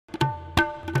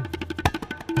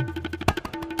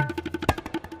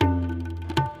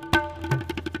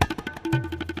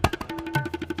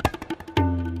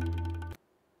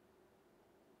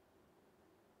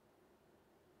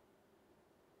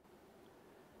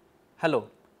Hello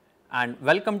and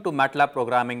welcome to MATLAB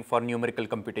programming for numerical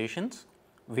computations.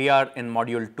 We are in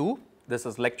module 2, this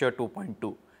is lecture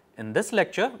 2.2. In this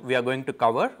lecture, we are going to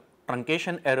cover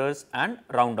truncation errors and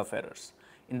round-off errors.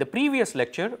 In the previous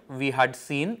lecture, we had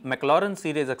seen Maclaurin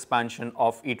series expansion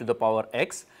of e to the power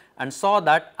x and saw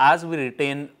that as we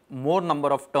retain more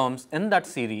number of terms in that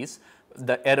series,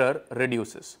 the error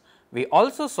reduces. We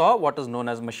also saw what is known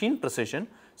as machine precision.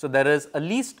 So, there is a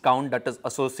least count that is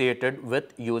associated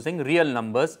with using real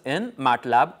numbers in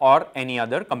MATLAB or any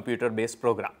other computer based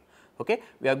program. Okay.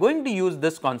 We are going to use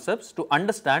these concepts to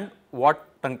understand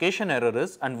what truncation error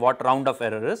is and what round-off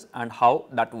error is and how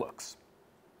that works.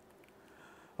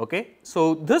 Okay.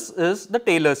 So, this is the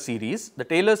Taylor series. The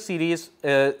Taylor series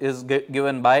is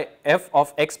given by f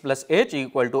of x plus h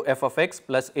equal to f of x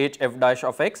plus h f dash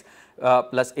of x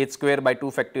plus h square by 2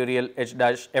 factorial h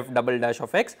dash f double dash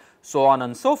of x, so on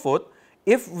and so forth.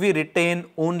 If we retain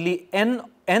only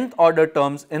nth order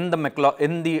terms in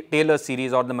the Taylor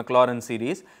series or the Maclaurin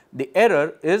series, the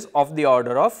error is of the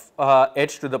order of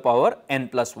h to the power n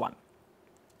plus 1.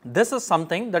 This is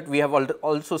something that we have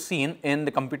also seen in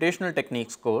the computational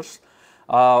techniques course.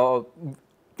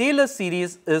 Taylor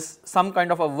series is some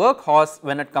kind of a workhorse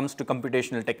when it comes to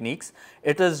computational techniques.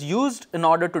 It is used in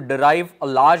order to derive a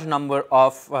large number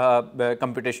of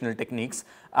computational techniques,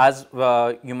 as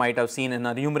you might have seen in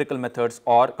a numerical methods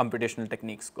or computational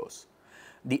techniques course.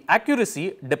 The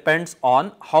accuracy depends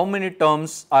on how many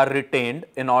terms are retained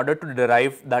in order to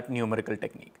derive that numerical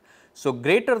technique. So,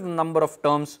 greater the number of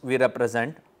terms we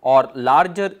represent or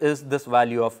larger is this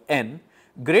value of n,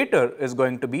 greater is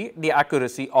going to be the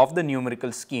accuracy of the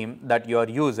numerical scheme that you are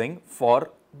using for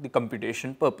the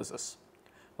computation purposes.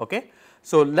 Okay.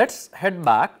 So, let us head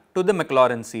back to the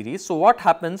Maclaurin series. So, what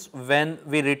happens when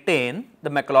we retain the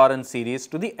Maclaurin series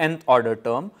to the nth order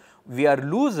term? We are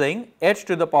losing h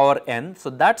to the power n.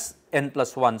 So, that is n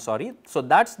plus 1 sorry. So,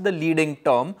 that is the leading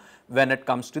term when it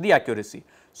comes to the accuracy.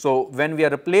 So, when we are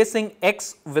replacing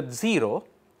x with 0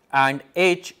 and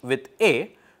h with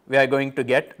a, we are going to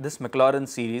get this Maclaurin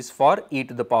series for e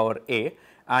to the power a,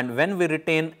 and when we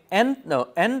retain n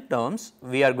terms,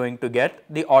 we are going to get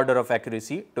the order of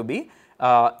accuracy to be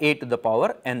a to the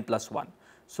power n plus 1.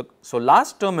 So,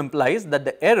 last term implies that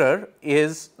the error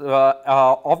is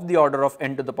of the order of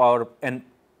n to the power n,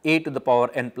 a to the power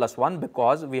n plus 1,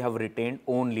 because we have retained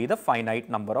only the finite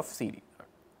number of series.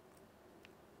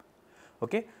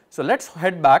 Okay. So, let us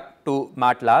head back to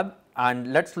MATLAB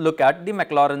and let us look at the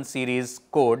Maclaurin series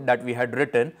code that we had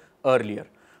written earlier.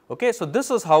 Okay. So,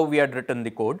 this is how we had written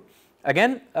the code.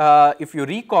 Again, if you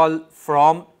recall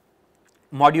from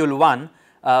module 1,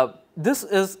 this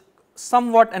is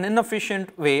somewhat an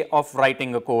inefficient way of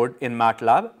writing a code in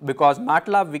MATLAB, because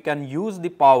MATLAB we can use the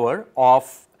power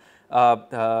of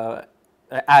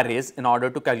arrays in order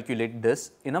to calculate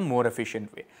this in a more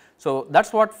efficient way. So, that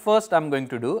is what first I am going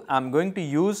to do. I am going to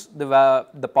use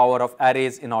the power of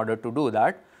arrays in order to do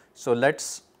that. So, let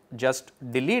us just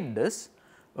delete this.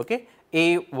 Okay.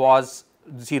 A was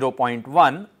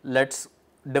 0.1, let us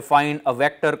define a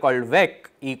vector called vec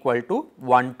equal to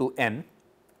 1 to n.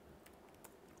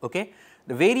 Okay.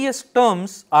 The various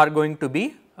terms are going to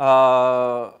be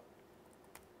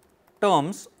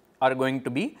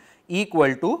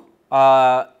equal to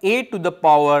a to the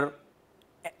power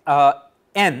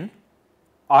n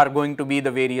are going to be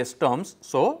the various terms.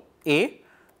 So, a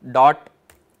dot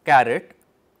caret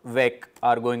vec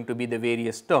are going to be the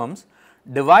various terms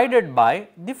divided by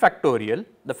the factorial.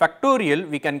 The factorial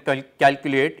we can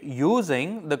calculate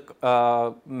using the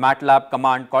MATLAB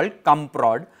command called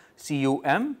cumprod,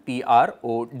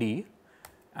 CUMPROD,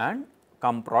 and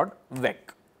cumprod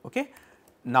vec. Okay.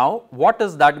 Now, what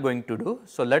is that going to do?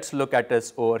 So, let us look at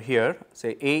this over here,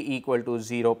 say a equal to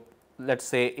 0, let us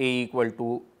say a equal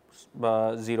to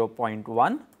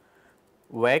 0.1,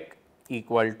 vec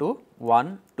equal to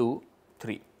 1, 2,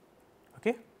 3.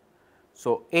 Okay.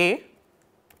 So, a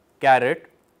caret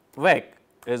vec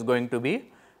is going to be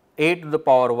a to the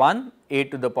power 1, a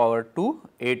to the power 2,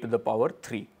 a to the power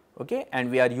 3. Okay.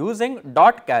 And we are using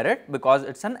dot caret because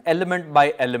it is an element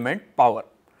by element power.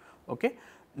 Okay.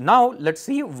 Now, let us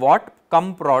see what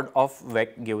cumprod of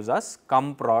vec gives us.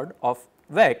 Cumprod of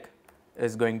vec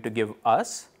is going to give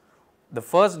us, the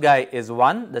first guy is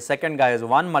 1, the second guy is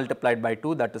 1 multiplied by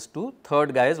 2, that is 2,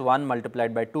 third guy is 1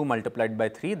 multiplied by 2 multiplied by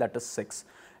 3, that is 6.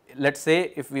 Let us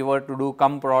say if we were to do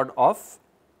cumprod of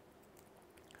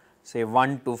say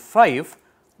 1 to 5,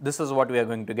 this is what we are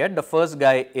going to get. The first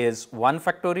guy is 1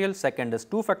 factorial, second is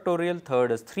 2 factorial,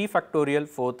 third is 3 factorial,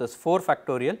 fourth is 4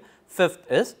 factorial, fifth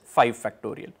is 5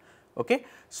 factorial. Okay.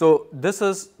 So, this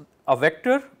is a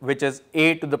vector which is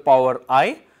a to the power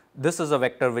I, this is a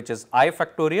vector which is I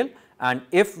factorial, and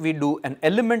if we do an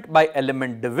element by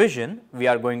element division, we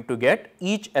are going to get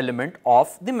each element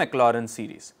of the Maclaurin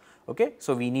series. Okay.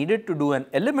 So, we needed to do an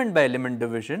element by element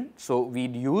division. So, we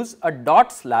would use a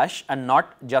dot slash and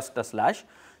not just a slash.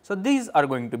 So, these are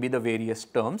going to be the various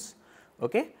terms,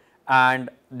 okay, and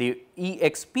the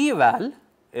exp val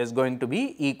is going to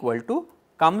be equal to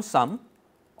cum sum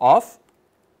of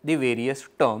the various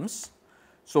terms.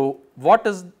 So, what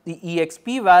is the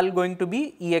exp val going to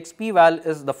be? Exp val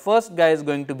is the first guy is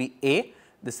going to be a,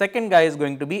 the second guy is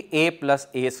going to be a plus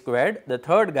a squared, the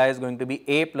third guy is going to be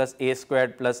a plus a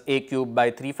squared plus a cube by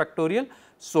 3 factorial,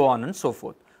 so on and so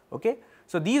forth. Okay.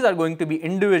 So, these are going to be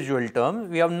individual terms.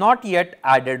 We have not yet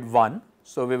added 1.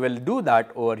 So, we will do that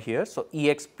over here. So,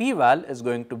 exp val is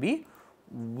going to be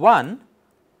 1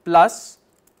 plus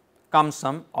cum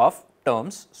sum of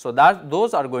terms. So, that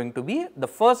those are going to be, the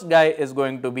first guy is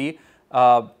going to be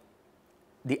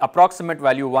the approximate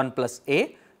value 1 plus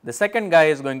a, the second guy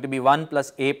is going to be 1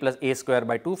 plus a square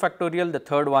by 2 factorial, the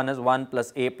third one is 1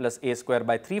 plus a square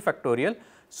by 3 factorial,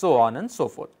 so on and so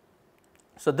forth.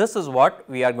 So, this is what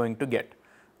we are going to get,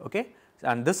 okay,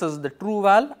 and this is the true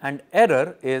val, and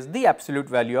error is the absolute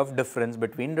value of difference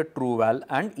between the true val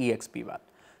and exp val.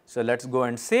 So, let us go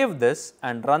and save this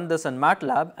and run this in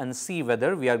MATLAB and see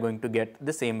whether we are going to get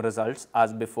the same results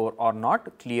as before or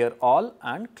not. Clear all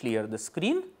and clear the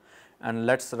screen, and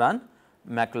let us run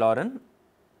Maclaurin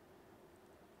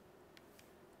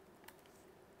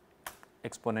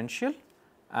exponential,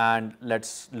 and let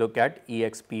us look at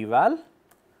exp val,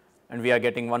 and we are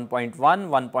getting 1.1,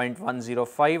 1.105,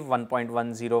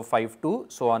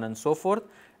 1.1052, so on and so forth,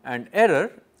 and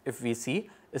error, if we see,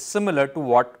 is similar to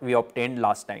what we obtained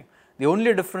last time. The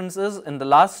only difference is in the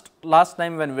last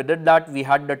time when we did that, we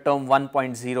had the term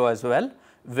 1.0 as well,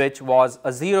 which was a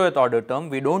 0th order term.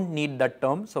 We do not need that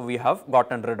term. So, we have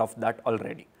gotten rid of that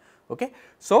already. Okay.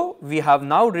 So, we have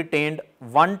now retained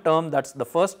one term, that is the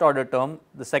first order term,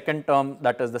 the second term,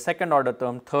 that is the second order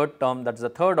term, third term, that is the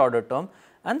third order term,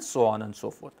 and so on and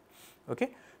so forth.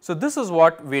 Okay. So, this is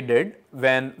what we did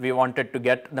when we wanted to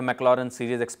get the Maclaurin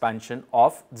series expansion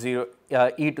of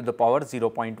e to the power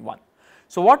 0.1.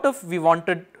 So, what if we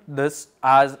wanted this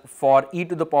as for e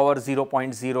to the power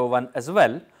 0.01 as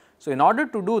well? So, in order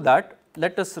to do that,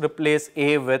 let us replace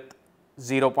a with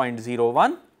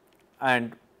 0.01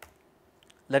 and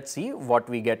let us see what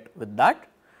we get with that,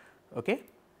 okay.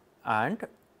 And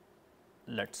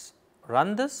let us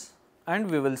run this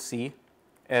and we will see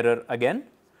error again.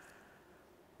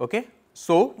 Okay.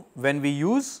 So, when we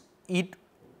use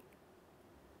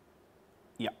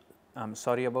I am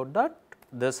sorry about that,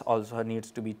 this also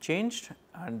needs to be changed,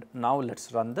 and now let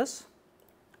us run this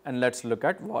and let us look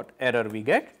at what error we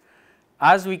get.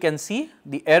 As we can see,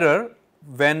 the error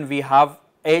when we have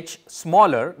h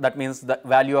smaller, that means the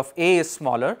value of a is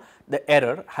smaller, the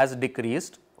error has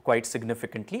decreased quite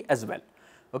significantly as well.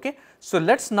 Okay. So,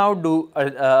 let us now do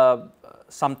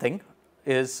something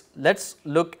is, let us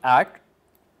look at,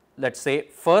 let us say,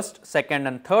 first, second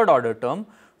and third order term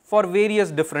for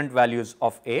various different values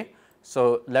of a.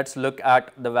 So, let us look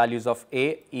at the values of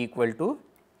a equal to,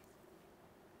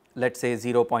 let us say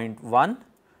 0.1,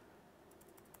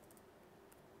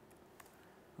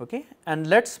 okay, and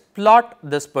let us plot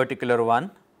this particular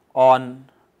one on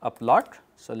a plot.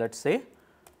 So, let us say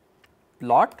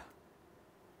plot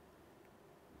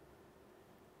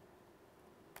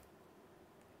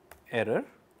error,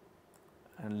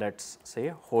 and let us say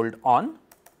hold on,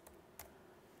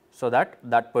 so that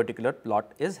that particular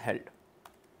plot is held.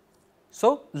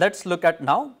 So, let us look at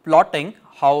now plotting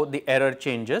how the error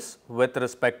changes with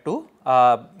respect to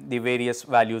the various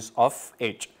values of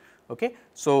h. Okay.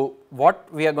 So,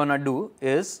 what we are going to do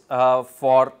is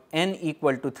for n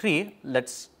equal to 3, let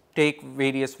us take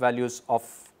various values of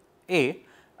a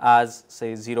as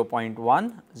say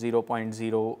 0.1,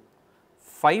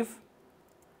 0.05,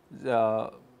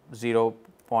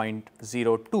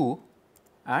 0.02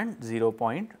 and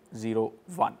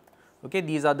 0.01. Okay,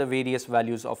 these are the various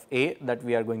values of a that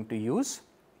we are going to use.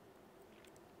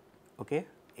 Okay,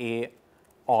 a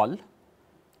all,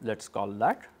 let us call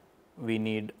that. We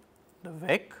need the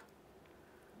vec.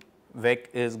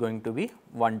 Vec is going to be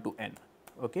 1 to n.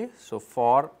 Okay, so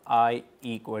for I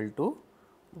equal to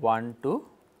 1 to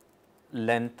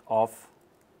length of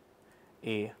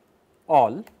a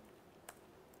all,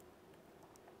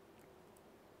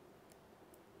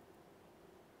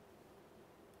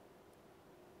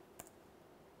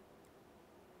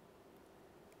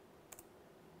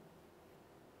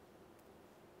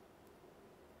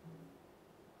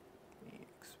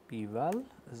 p val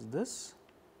is this,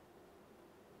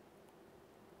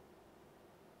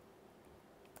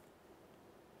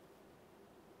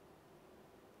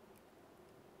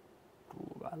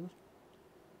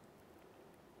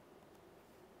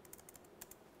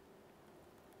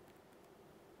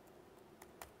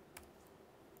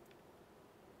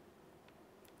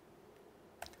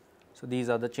 So, these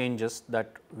are the changes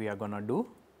that we are going to do,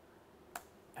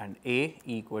 and A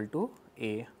equal to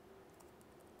A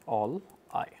all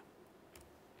I.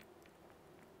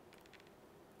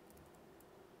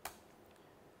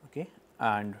 Okay,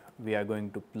 and we are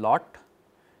going to plot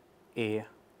A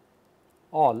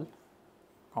all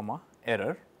comma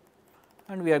error,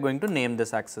 and we are going to name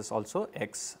this axis also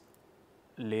x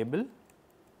label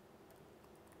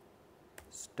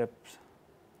step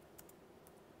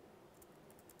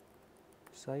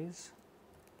size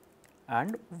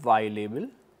and y label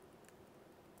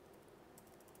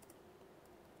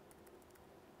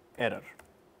error.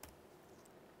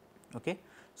 Okay.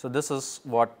 So, this is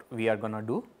what we are going to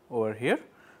do over here.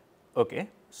 Okay.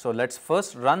 So, let us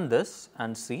first run this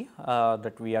and see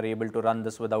that we are able to run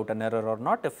this without an error or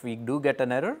not. If we do get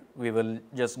an error, we will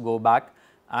just go back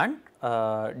and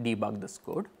debug this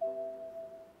code.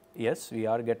 Yes, we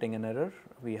are getting an error.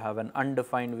 We have an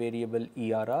undefined variable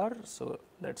ERR. So,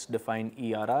 let us define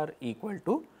ERR equal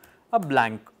to a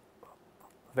blank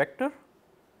vector,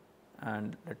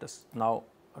 and let us now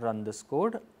run this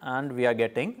code, and we are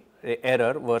getting a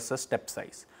error versus step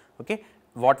size. Okay.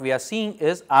 What we are seeing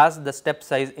is as the step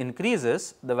size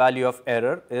increases, the value of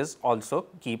error is also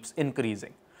keeps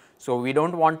increasing. So, we do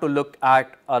not want to look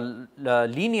at a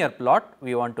linear plot,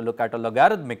 we want to look at a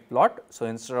logarithmic plot. So,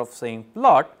 instead of saying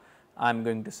plot, I am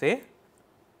going to say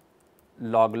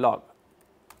log log.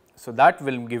 So, that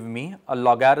will give me a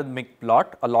logarithmic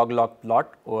plot, a log log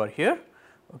plot over here,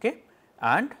 okay,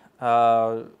 and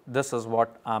this is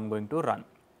what I am going to run.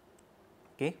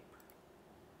 Okay.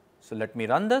 So, let me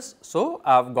run this. So,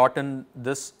 I have gotten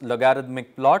this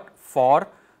logarithmic plot for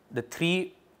the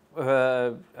three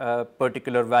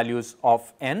particular values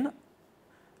of n,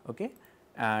 okay,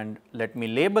 and let me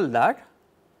label that,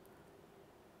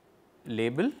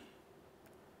 label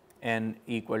n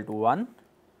equal to 1,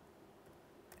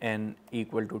 n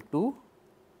equal to 2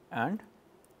 and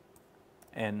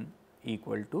n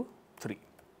equal to 3.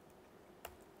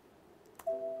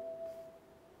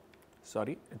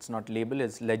 Sorry, it is not label, it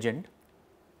is legend.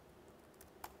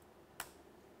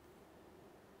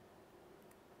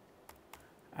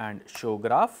 And show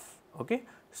graph. Okay.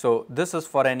 So, this is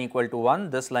for n equal to 1,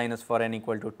 this line is for n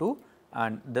equal to 2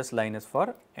 and this line is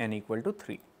for n equal to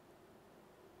 3.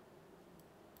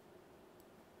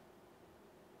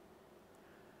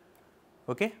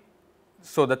 Okay.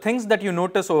 So, the things that you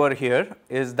notice over here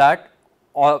is that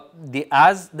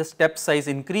as the step size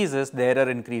increases, the error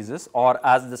increases, or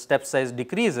as the step size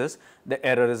decreases, the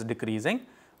error is decreasing.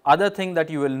 Other thing that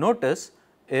you will notice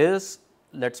is,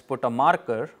 let us put a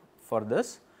marker for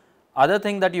this. Other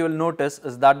thing that you will notice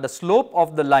is that the slope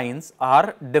of the lines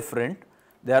are different.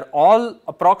 They are all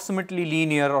approximately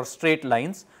linear or straight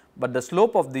lines, but the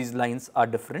slope of these lines are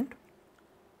different,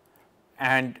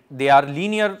 and they are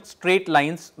linear straight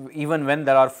lines even when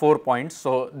there are 4 points.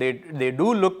 So, they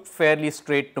do look fairly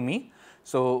straight to me.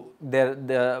 So,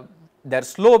 their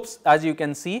slopes, as you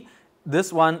can see,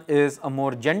 this one is a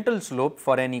more gentle slope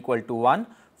for n equal to 1,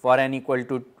 for n equal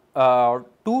to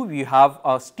 2 we have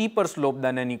a steeper slope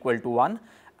than n equal to 1,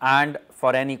 and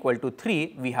for n equal to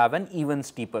 3 we have an even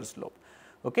steeper slope.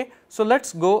 Okay. So, let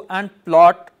us go and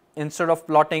plot, instead of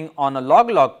plotting on a log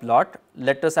log plot,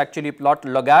 let us actually plot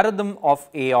logarithm of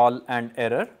A all and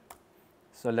error.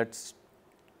 So, let us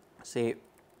say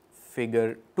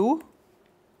figure 2,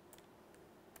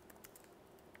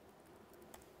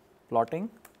 plotting,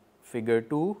 figure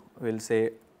 2 we will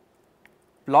say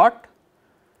plot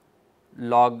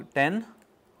log 10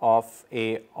 of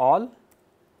A all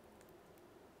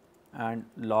and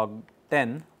log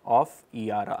 10 of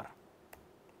ERR.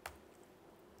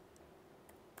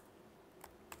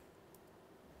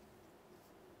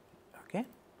 Okay.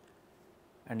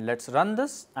 And let us run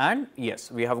this, and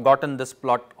yes, we have gotten this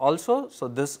plot also. So,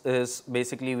 this is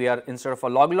basically we are, instead of a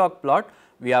log log plot,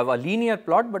 we have a linear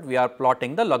plot, but we are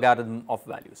plotting the logarithm of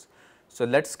values. So,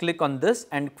 let us click on this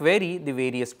and query the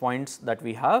various points that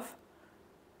we have.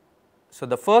 So,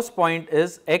 the first point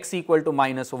is x equal to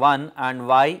minus 1 and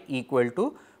y equal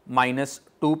to minus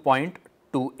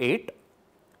 2.28,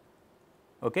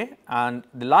 okay, and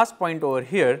the last point over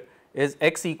here is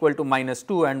x equal to minus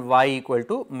 2 and y equal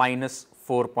to minus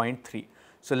 4.3.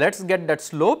 So, let us get that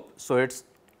slope. So, it is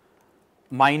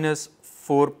minus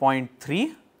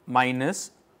 4.3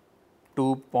 minus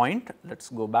 2 let us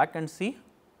go back and see,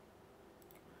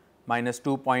 minus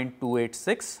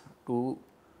 2.286,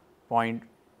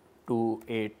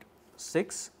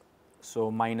 2.286.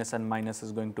 So, minus and minus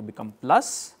is going to become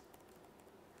plus,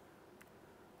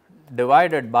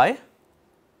 divided by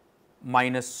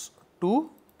minus 2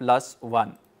 plus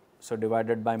 1. So,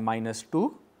 divided by minus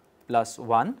 2 plus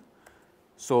 1.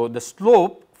 So, the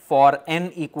slope for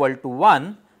n equal to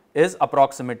 1 is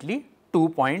approximately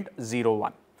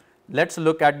 2.01. Let us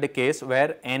look at the case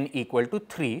where n equal to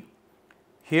 3.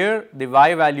 Here the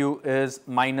y value is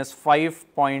minus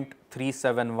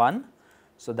 5.371.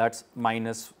 So, that is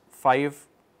minus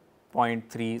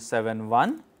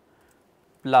 5.371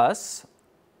 plus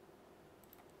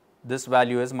this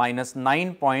value is minus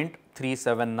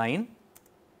 9.379.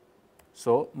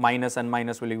 So, minus and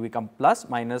minus will become plus,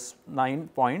 minus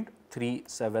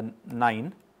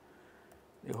 9.379.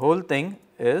 The whole thing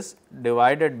is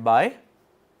divided by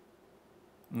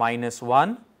minus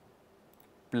 1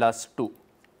 plus 2,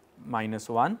 minus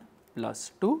 1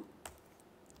 plus 2,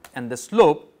 and the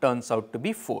slope turns out to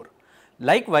be 4.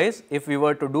 Likewise, if we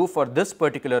were to do for this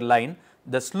particular line,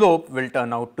 the slope will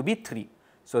turn out to be 3.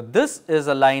 So, this is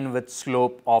a line with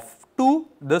slope of 2,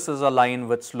 this is a line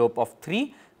with slope of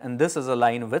 3, and this is a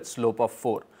line with slope of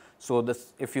 4. So,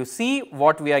 this, if you see,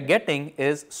 what we are getting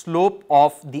is slope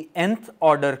of the nth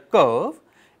order curve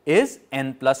is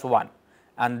n plus 1,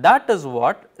 and that is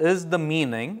what is the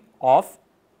meaning of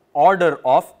order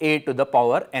of a to the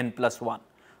power n plus 1.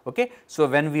 Okay. So,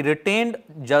 when we retained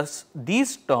just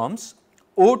these terms,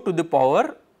 o to the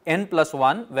power n plus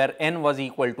 1, where n was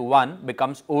equal to 1,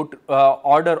 becomes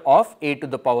order of a to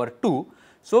the power 2.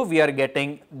 So, we are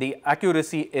getting the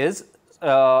accuracy is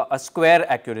a square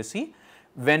accuracy.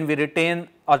 When we retain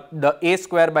the a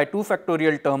square by 2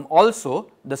 factorial term also,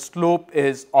 the slope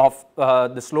is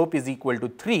equal to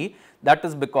 3. That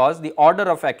is because the order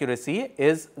of accuracy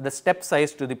is the step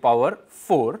size to the power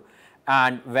 4,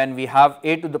 and when we have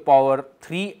a to the power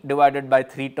 3 divided by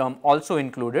 3 term also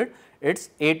included, it is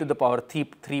a to the power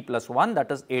 3 plus 1, that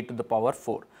is a to the power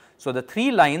 4. So, the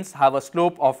 3 lines have a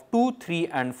slope of 2, 3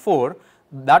 and 4.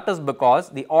 That is because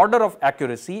the order of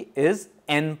accuracy is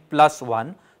n plus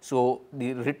 1. So,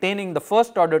 the retaining the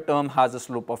first order term has a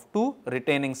slope of 2,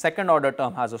 retaining second order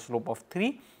term has a slope of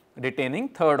 3, retaining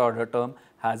third order term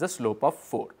has a slope of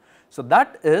 4. So,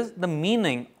 that is the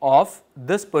meaning of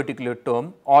this particular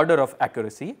term, order of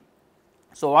accuracy.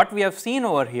 So, what we have seen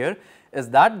over here is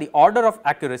that the order of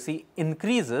accuracy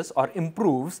increases or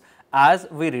improves as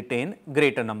we retain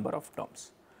greater number of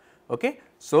terms. Okay.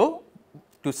 So,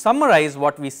 to summarize,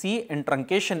 what we see in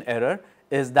truncation error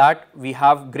is that we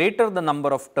have greater the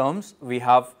number of terms, we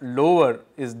have lower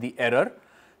is the error,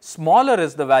 smaller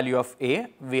is the value of a,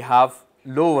 we have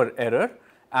lower error,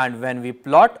 and when we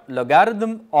plot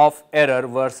logarithm of error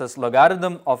versus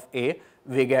logarithm of a,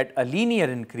 we get a linear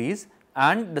increase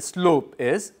and the slope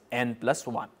is n plus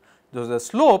 1. So, the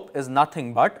slope is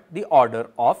nothing but the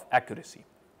order of accuracy.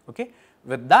 Okay.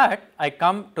 With that, I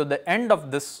come to the end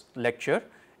of this lecture.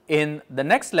 In the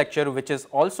next lecture, which is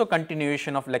also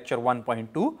continuation of lecture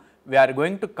 1.2, we are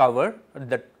going to cover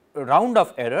the round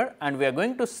of error and we are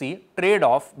going to see trade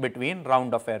off between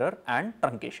round of error and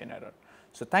truncation error.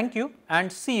 So, thank you and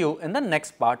see you in the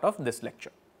next part of this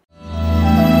lecture.